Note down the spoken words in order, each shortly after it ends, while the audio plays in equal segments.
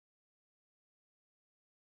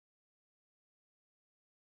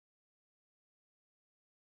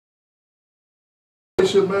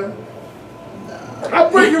Man. I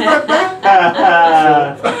bring it right back.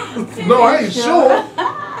 No, I ain't sure.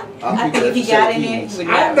 I think if he got in there, he would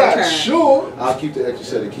I'm not sure. I'll keep the extra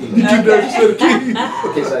set of keys. You keep the extra set of keys. In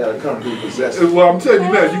case I gotta come to possess it. Well, I'm telling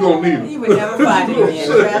you now, you're gonna need him. He would never find him again,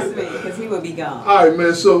 trust me, because he would be gone. All right,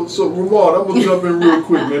 man. So Roland, I'm gonna jump in real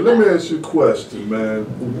quick, man. Let me ask you a question, man.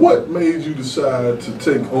 What made you decide to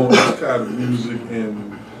take on this kind of music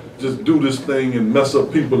and just do this thing and mess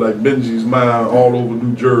up people like Benji's mind all over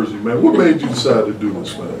New Jersey, man? What made you decide to do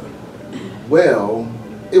this, man? Well,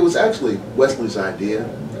 it was actually Wesley's idea,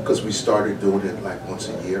 because we started doing it like once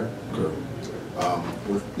a year. Okay.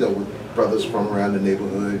 With brothers from around the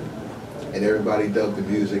neighborhood, and everybody dug the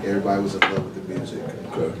music. Everybody was in love with the music.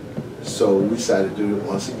 Okay. So we decided to do it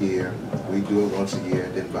once a year. We do it once a year,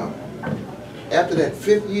 and then about after that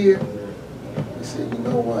 5th year, we said, you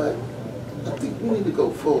know what? I think we need to go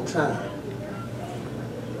full time.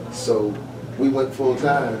 So we went full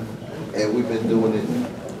time, and we've been doing it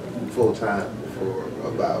full time for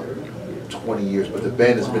about 20 years, but the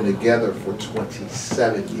band has been together for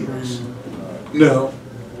 27 years. Now,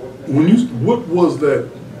 what was that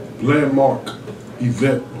landmark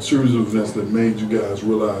event, series of events that made you guys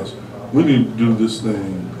realize we need to do this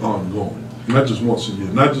thing ongoing? Not just once a year,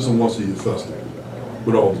 not just a once a year festival,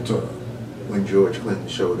 but all the time. When George Clinton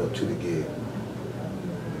showed up to the gig.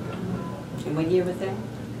 And what year was that?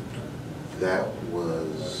 That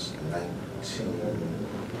was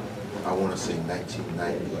I want to say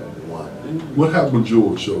 1991. What happened when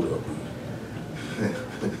George showed up?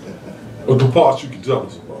 Or the parts you can tell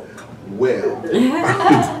us about.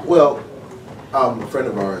 Well, a friend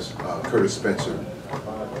of ours, Curtis Spencer,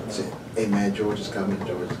 said, hey man, George is coming,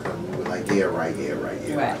 George is coming. We were like, yeah, right, yeah, right,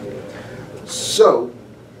 yeah. Right. So,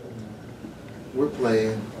 we're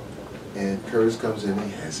playing, and Curtis comes in, and he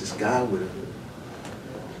has this guy with him.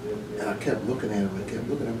 And I kept looking at him, I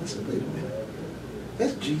said, wait a minute,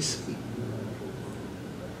 that's GC.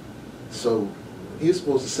 So, he was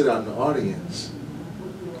supposed to sit out in the audience,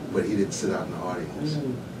 but he didn't sit out in the audience.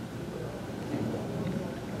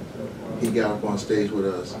 He got up on stage with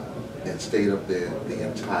us and stayed up there the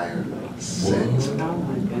entire set.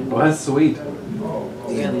 Well, that's sweet.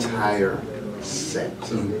 The entire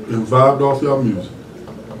set. And vibed off y'all music.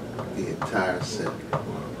 The entire set.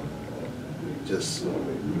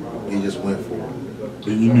 He just went for it.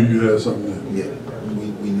 And you knew you had something there. Yeah,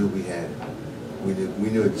 we knew we had it. We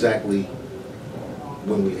knew exactly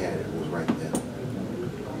when we had it. It was right then.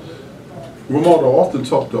 Roland, I often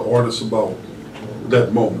talk to artists about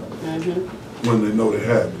that moment when they know they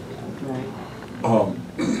have it. Right.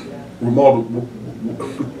 Roland,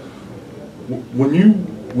 when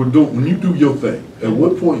you do your thing, at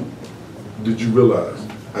what point did you realize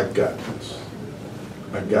I got this?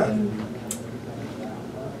 I got it.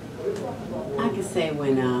 I could say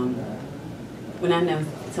when I know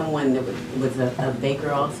someone that was a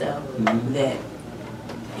baker also that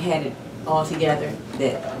had it all together,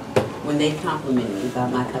 that when they complimented me about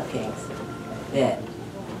my cupcakes, that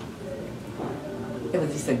it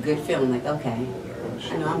was just a good feeling, like, okay,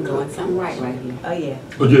 I know I'm doing something right here. Oh yeah.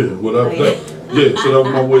 Oh yeah, well so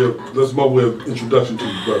that's my way of introduction to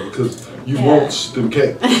you, brother, because you want them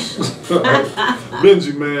cakes.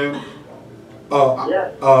 Benji, man.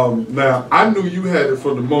 Now I knew you had it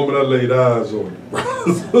from the moment I laid eyes on you.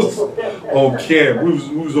 On camp, we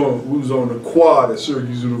was on the quad at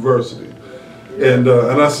Syracuse University, and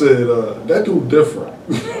I said that dude different,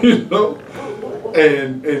 you know.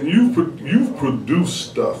 And you've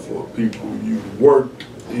produced stuff for people. You've worked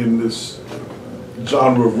in this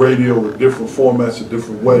genre of radio with different formats in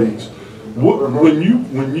different ways. When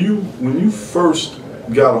you first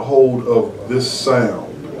got a hold of this sound,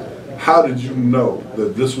 how did you know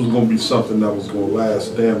that this was going to be something that was going to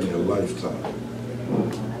last damn near a lifetime?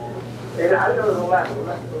 And I know the last.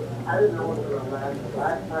 I didn't know it was going to last a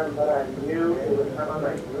lifetime, but I knew it was kind of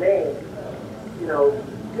like, man, you know,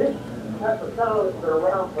 this type of sound has been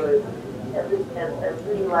around for every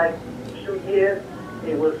like 2 years.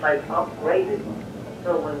 It was like upgraded.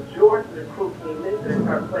 So when George and the crew came in and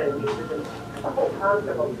started playing music, and the whole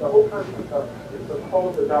concept of the whole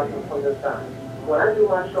production from this time. When I do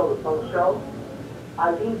my show, the funk show,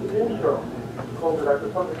 I use the intro, called the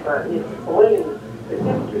funk time. It explains the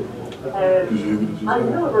history. And I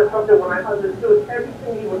knew it was something when I understood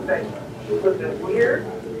everything he was saying. It wasn't weird.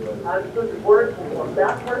 I understood the words from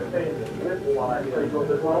that person. This is why I tell you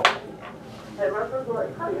this well. And my friends were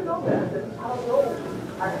like, how do you know that? I said, I don't know.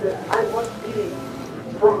 I said, I must be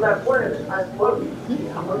from that planet. I must be.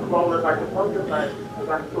 I must call it like a pumpkin time because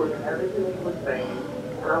I understood everything he was saying.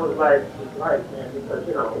 And I was like, right, man, because,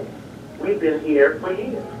 you know, we've been here for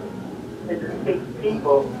years. it just takes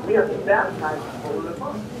people, we have to baptize people in the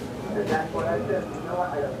book. And that's what I said, you know what,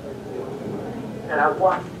 I got to do. And I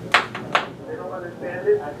watch. They don't understand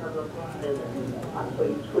it, I come up and I saw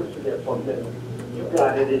you twitching there for a minute. You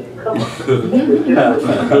got it in. Come on.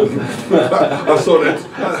 I saw that,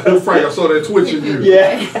 Frank, I saw that twitching you.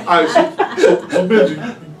 Yeah. All right, so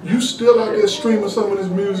Benji, you still out there streaming some of this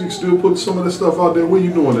music, still putting some of this stuff out there? Where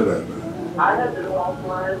you doing it at, man? I had to do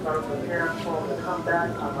offline, but I'm preparing for them to come back.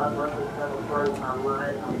 My birthday December 1st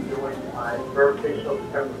online. I'm doing my birthday show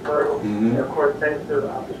December 1st. And of course, thanks to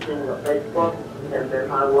the streaming of Facebook. And then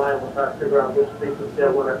online, we'll try to figure out which places they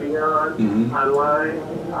want to be on. Online,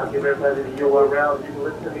 I'll give everybody the URL. You can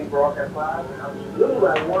listen to me broadcast live. And I'll just do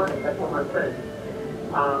what I want. That's what my friends.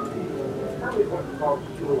 Tell me what's called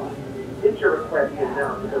Shula. Get your request in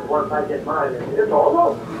now, because once I get mine, it's all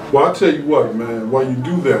over. Well, I'll tell you what, man, while you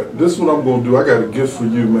do that, this is what I'm going to do. I got a gift for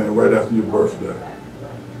you, man, right after your birthday.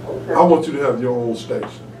 Okay. I want you to have your own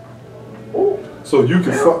station. So you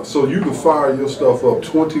can fire your stuff up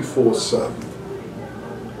 24/7.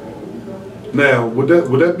 Now, would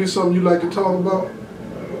that be something you like to talk about?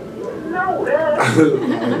 No, man.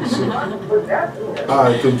 All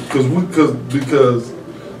right, because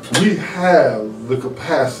we have the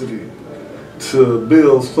capacity to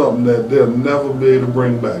build something that they'll never be able to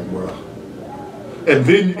bring back, bro. And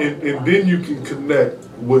then you can connect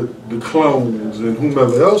with the clones and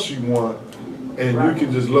whomever else you want, and you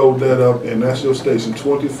can just load that up, and that's your station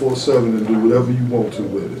 24/7 and do whatever you want to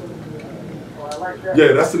with it. I like that.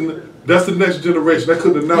 Yeah, that's the next generation. I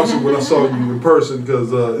couldn't announce it when I saw you in person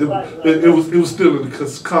because it was still in the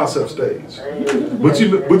concept stage.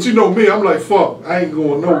 But you know me, I'm like, fuck, I ain't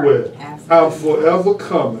going nowhere. I'm forever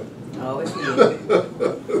coming. Oh, it's you.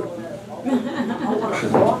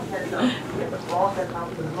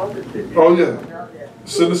 Oh yeah.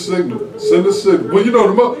 Send a signal. Send a signal. Well, you know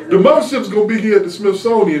the mothership's gonna be here at the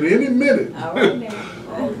Smithsonian any minute. All right now.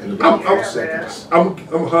 In about a few seconds. In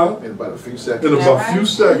about a few seconds. In about a few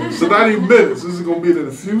seconds. So not even minutes. This is gonna be in a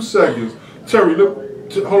few seconds. Terry,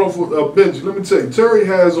 hold on for Benji. Let me tell you. Terry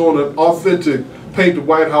has on an authentic paint the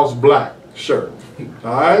White House black shirt.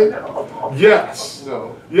 All right. Yes.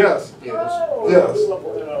 No. Yes. Yes. Yes.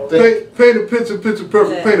 Paint a picture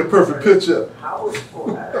perfect. Paint a perfect picture.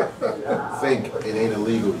 Think it ain't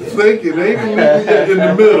illegal yet. Think it ain't illegal yet in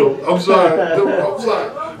the middle. I'm sorry.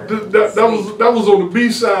 That was on the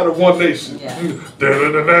B side of One Nation. Yeah.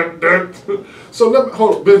 So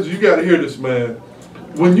hold on, Benji, you gotta hear this, man.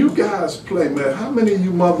 When you guys play, man, how many of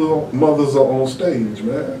you mothers are on stage,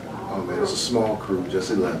 man? Oh man, it's a small crew,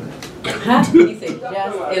 just 11. He said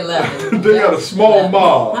just 11. They got a small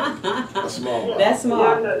mob. A small mob. That's small.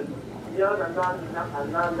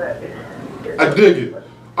 I dig it.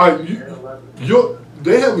 All right,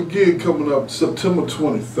 they have a gig coming up September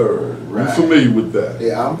 23rd. Right. You familiar with that?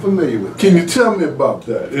 Yeah, I'm familiar with that. Can you tell me about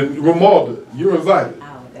that? And Romalda, you're invited.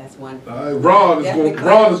 Oh, that's wonderful. All right,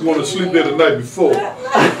 Ron is going to sleep there the night before.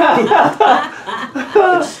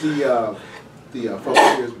 It's the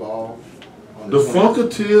Funketeers Ball. The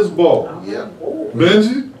Funketeers Ball. Yeah.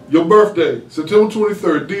 Benji, your birthday, September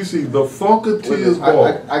 23rd, DC, the Funketeers Ball.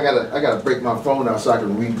 I gotta break my phone out so I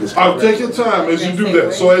can read this. I'll take your time as you do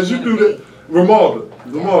that. So as you do that, Romalda,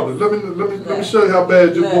 let me show you how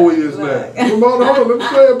bad your boy is now. Romalda, hold on, let me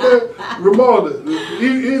show you how bad. Romalda,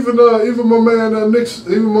 even my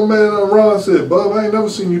man Ron said, Bub, I ain't never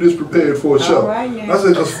seen you this prepared for a show. Right now.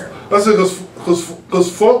 I said, cause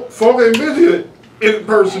Funk ain't been here in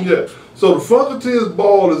person yet. So the Funketeers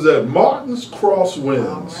Ball is at Martin's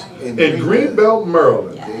Crosswinds in Greenbelt,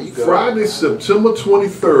 Maryland. There you go. Friday, September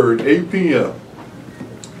 23rd, 8 p.m.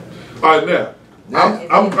 All right, now,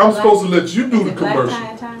 I'm supposed to let you do the commercial.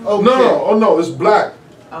 Okay. No, it's black.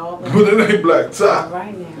 Oh, But it ain't black all tie.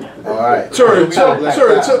 right now. All right. Terry, tell Right.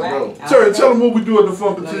 them what we do at the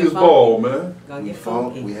Funketeers Ball, man. Gonna get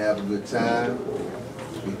Funk, funky. we have a good time.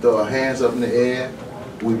 We throw our hands up in the air.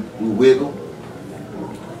 We wiggle.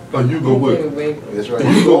 Oh, you go with it. That's right.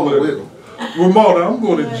 You go with it. wiggle. Ramona, I'm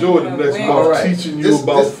going to enjoy the next month Right. teaching you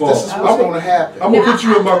about funk. This is what's going to happen. I'm going to put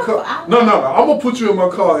you in my car. No. I'm going to put you in my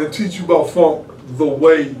car and teach you about funk the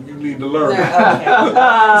way you need to learn it.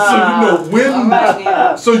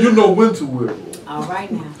 Okay. So you know when to wiggle. All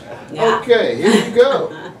right now. Yeah. Okay, here you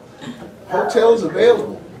go. Hotel is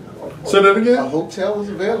available. Say that A again? hotel is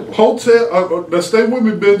available. Hotel, now stay with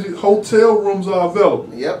me, Benji. Hotel rooms are available.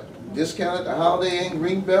 Yep. Discounted the Holiday Inn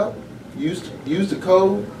Greenbelt. Use the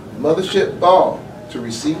code Mothership Ball to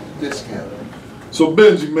receive the discount. So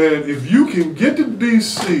Benji, man, if you can get to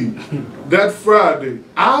DC that Friday,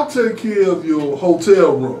 I'll take care of your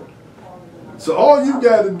hotel room. So all you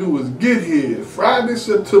got to do is get here Friday,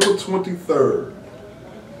 September 23rd.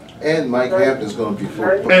 And Mike Hampton's going to be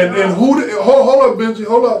performing. And hold up, Benji,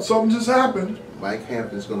 hold up. Something just happened. Mike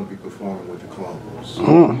Hampton's going to be performing with the Clones.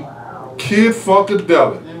 Kid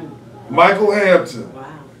Funkadelic. Michael Hampton.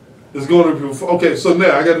 Wow. Is going to be, okay, so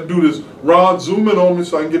now I got to do this. Ron, zoom in on me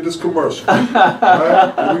so I can get this commercial. All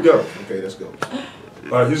right, here we go. Okay, let's go.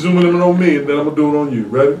 All right, he's zooming in on me, and then I'm going to do it on you.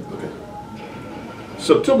 Ready? Okay.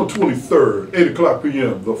 September 23rd, 8 o'clock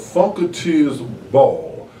p.m., the Funketeers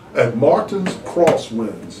Ball at Martin's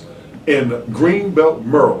Crosswinds in Greenbelt,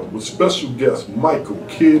 Maryland, with special guests Michael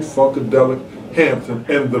Kid Funkadelic Hampton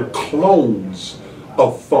and the Clones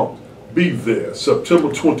of Funk. Be there September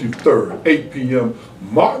 23rd, 8 p.m.,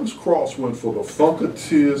 Martin's Crosswind for the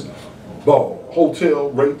Funketeers Ball. Hotel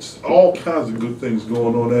rates, all kinds of good things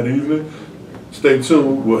going on that evening. Stay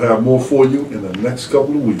tuned. We'll have more for you in the next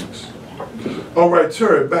couple of weeks. All right,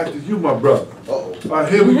 Terry, back to you, my brother. Uh-oh. All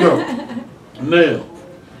right, here we go. Now,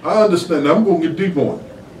 I understand. Now, I'm going to get deep on it.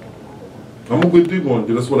 I'm going to get deep on it.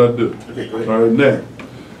 That's what I do. Okay, go ahead. All right, now,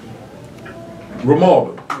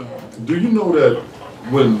 Romaldo, do you know that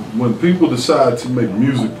when people decide to make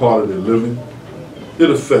music part of their living, it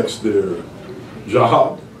affects their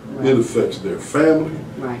job, it affects their family,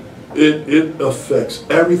 it affects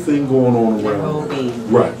everything going on around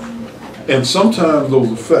them. Right. And sometimes those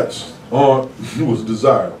effects aren't what's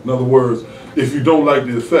desired. In other words, if you don't like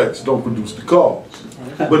the effects, don't produce the cause.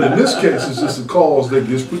 But in this case, it's just a cause that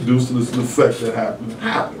gets produced and it's an effect that happens.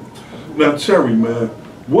 Now, Terry, man,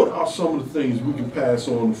 what are some of the things we can pass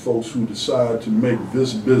on to folks who decide to make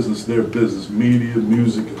this business their business, media,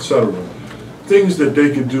 music, etc.? Things that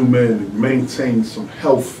they can do, man, to maintain some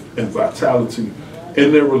health and vitality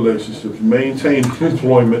in their relationships, maintain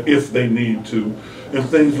employment if they need to, and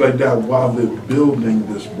things like that while they're building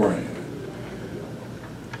this brand.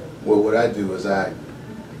 Well, what I do is I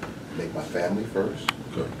make my family first.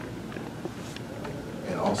 Okay.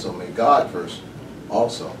 And also make God first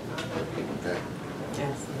also. Okay?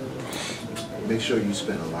 Absolutely. Make sure you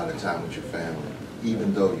spend a lot of time with your family,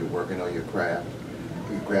 even though you're working on your craft.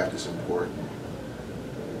 Your craft is important,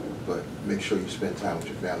 but make sure you spend time with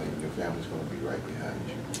your family, and your family's going to be right behind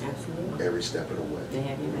you. Absolutely. Every step of the way. They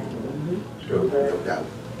have your back. No doubt.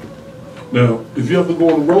 Now, if you ever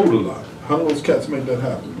go on the road a lot, how do those cats make that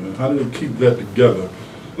happen, man? How do they keep that together?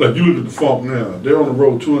 Like, you look at the Funk now, they're on the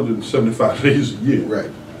road 275 days a year.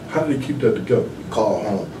 Right. How do they keep that together? Call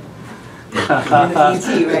home. Skype.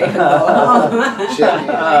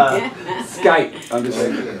 I'm just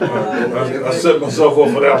saying. I set myself up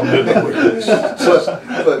for that one, didn't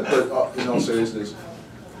I? But in all seriousness,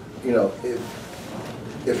 you know,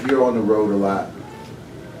 if you're on the road a lot,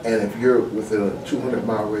 and if you're within a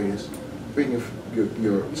 200-mile radius, bring your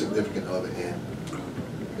significant other in.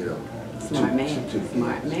 You know. Smart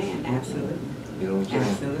man, absolutely. You know what I'm saying?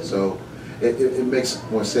 Absolutely. So it makes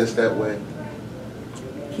more sense that way.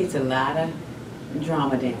 Keeps a lot of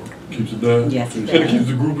drama down. Keeps it down? Yes, it And it does. keeps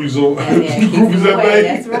the groupies on. Yeah, The groupies at bay.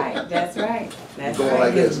 that's right, that's right. That's Going right.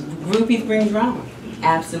 like this. Groupies bring drama.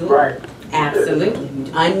 Absolutely. Right.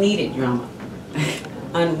 Absolutely. Unneeded drama.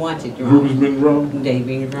 Unwanted drama. Groupies bring drama? They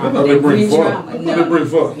bring drama. I thought they bring fun. drama. I thought they bring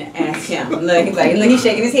fun. Ask him. Look, he's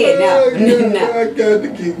shaking his head now. No. I got to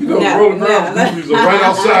keep, you know, No, rolling around. no. Groupies are right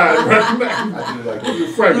outside. Right now. I do like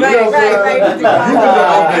Frank,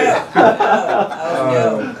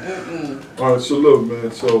 all right, so look,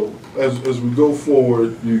 man. So as we go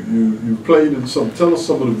forward, you played in some. Tell us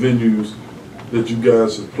some of the venues that you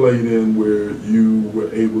guys have played in where you were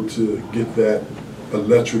able to get that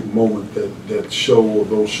electric moment, that show or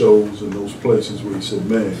those shows and those places where you said,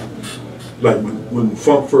 man, like when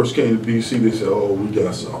Funk first came to DC, they said, oh, we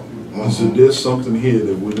got something. I said, there's something here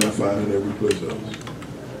that we're not finding every place else.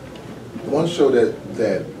 One show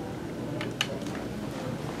that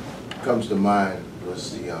comes to mind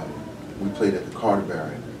was we played at the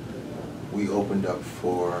Carterberry. We opened up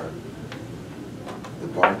for the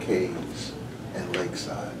Barcades and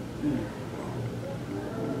Lakeside.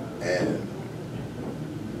 And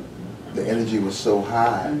the energy was so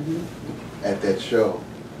high at that show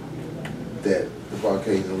that the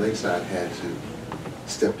Barcades and Lakeside had to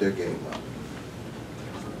step their game up.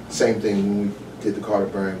 Same thing when we did the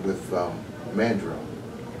Carterberry with Mandro.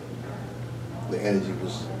 The energy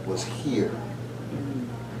was here.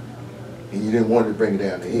 And you didn't want to bring it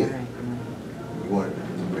down to here. You wanted to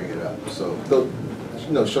bring it up. So,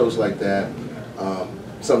 you know, shows like that.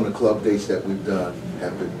 Some of the club dates that we've done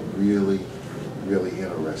have been really, really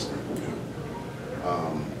interesting.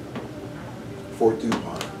 Fort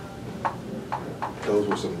DuPont. Those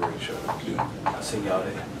were some great shows. I'll see y'all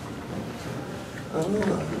there.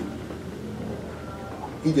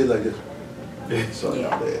 he did like this. So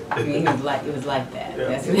Yeah. I mean, it was like that. Yeah.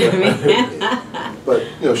 That's what I mean. But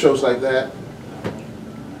you know, shows like that,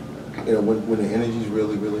 you know, when the energy's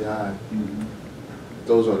really, really high,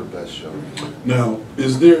 those are the best shows. Now,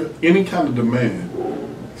 is there any kind of demand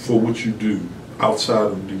for what you do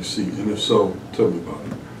outside of DC? And if so, tell me about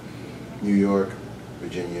it. New York,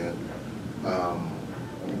 Virginia,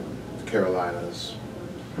 Carolinas,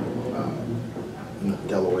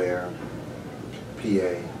 Delaware,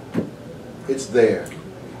 PA. It's there.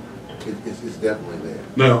 It's definitely there.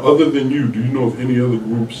 Now, other than you, do you know of any other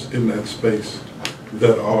groups in that space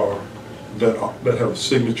that have a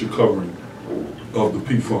signature covering of the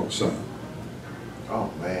P-Funk sound?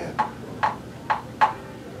 Oh man.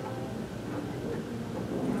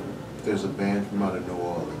 There's a band from out of New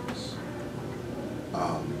Orleans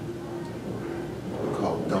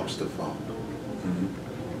called Dumpster Funk.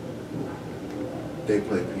 They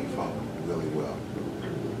play P-Funk really well.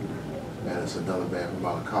 And it's another band from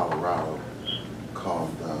out of Colorado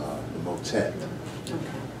called the Motet.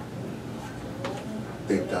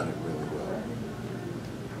 They've done it really well.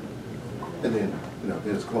 And then, you know,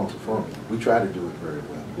 there's Clones performing. We try to do it very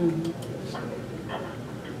well.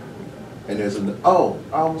 And there's I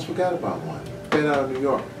almost forgot about one. Band out of New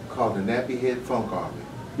York called the Nappy Head Funk Army.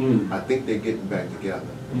 I think they're getting back together.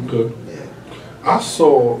 Okay. Yeah. I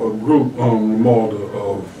saw a group on Ramalda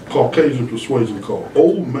of Caucasian persuasion called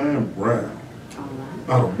Old Man Brown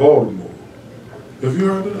out of Baltimore. Have you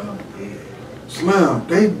heard of that? Yeah. Slam,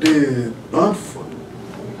 they did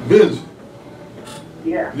Benji.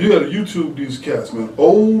 Yeah. You gotta YouTube these cats, man.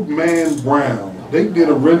 Old Man Brown. They did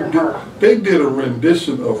a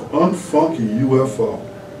rendition of Unfunky UFO.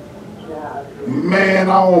 Yeah. Man,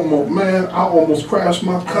 I almost crashed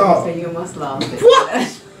my car. So you almost lost it.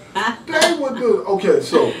 What? They would do. Okay,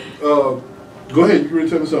 so go ahead. You ready to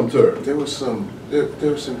tell me something, Terre? There were some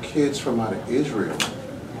kids from out of Israel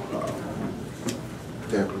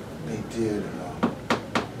that they did.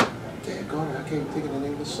 I can't think of the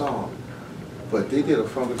name of the song, but they did a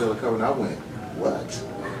Funkadelic cover, and I went, what?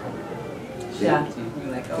 Shocked you.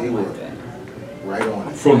 You're like, oh They my were goodness. right on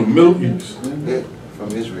it. From the Middle East. Yeah, from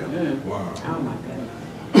Israel. Wow. Oh my goodness.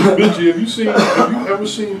 Benji, have you ever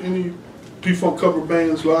seen any P-Funk cover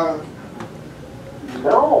bands live?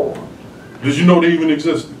 No. Did you know they even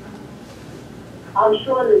existed? I'm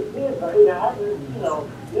sure they did, but you know,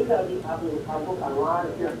 I look online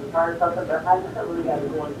and see if I can find something, but I never really got to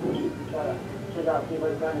go on YouTube to try to check out see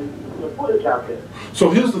what's done and the footage out there. So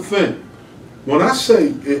here's the thing. When I say,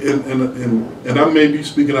 and I may be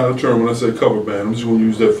speaking out of turn when I say cover band, I'm just going to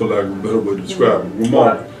use that for lack of a better way to describe it.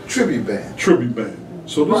 Ramon. Tribute band. Tribute band.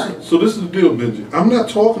 So this is the deal, Benji. I'm not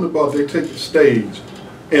talking about they take the stage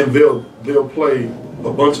and they'll play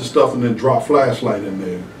a bunch of stuff and then drop Flashlight in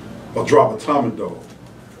there or drop a Tommy Dog.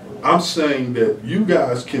 I'm saying that you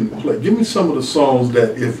guys can play. Give me some of the songs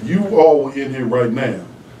that if you all were in here right now,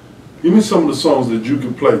 give me some of the songs that you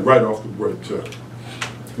can play right off the break, Terre,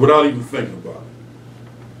 without even thinking about it.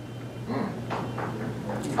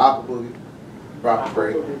 Aqua Boogie, Rock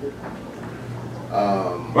Break.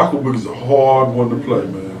 Aqua Boogie's a hard one to play,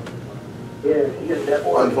 man. Yeah, you get that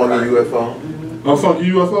one. Unfunky UFO. Unfunky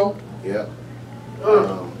UFO? Yeah.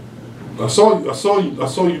 I saw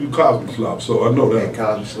you do Cosmic Slop, so I know And that.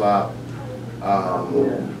 Cosmic Slop. I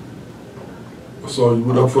saw you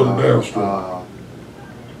went up for the downstroke.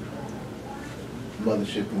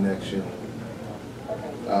 Mothership Connection.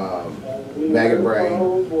 Maggot Brain.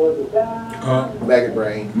 Maggot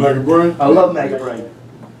Brain. Maggot Brain? I love Maggot Brain.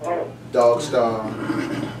 Dog Star.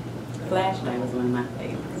 Flashlight was one of my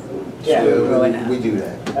favorites. Yeah, growing up. We do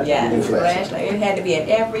that. Yeah, We do flashlight. It had to be at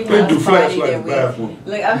every They do house party Flashlight in that the we. bathroom.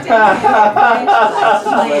 Look, I'm telling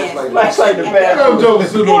you, Flashlight in the I'm bathroom.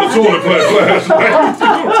 just sitting on the toilet playing Flashlight.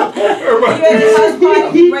 You at the house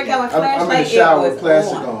party, you break out with I'm in the flashlight. shower It with was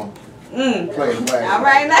plastic on. on. Playing Flashlight. All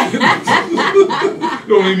right now.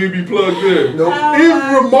 Don't even need to be plugged in. Nope. Even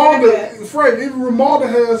Ramalda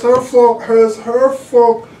has her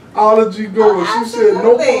funkology going. She said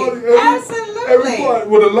nobody, everybody,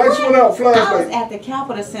 when the lights went out, I was Flashlight. at the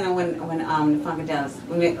Capitol Center when the Funkadelics.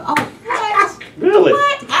 What? Really?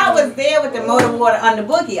 What? I was there with the motor water on the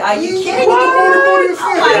boogie. Are you kidding me? What?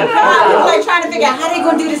 Oh my God! I was like trying to figure out how they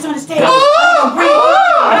gonna do this on the stage. How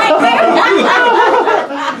they gonna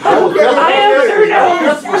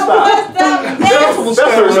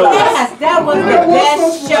that was the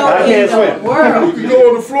best show in the world. You can go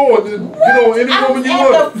on the floor and then get on any woman you At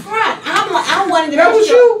want. the front, I wanted to That make was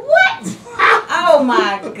sure. you? What? I Oh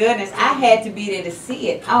my goodness, I had to be there to see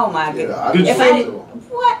it. Oh my goodness. Yeah, Did you If I didn't,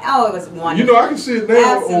 what? Oh, it was wonderful. You know, I can see it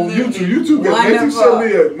now Absolutely on YouTube. YouTube got wonderful. sent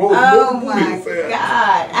me a Oh movie my fan.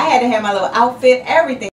 God. I had to have my little outfit, everything.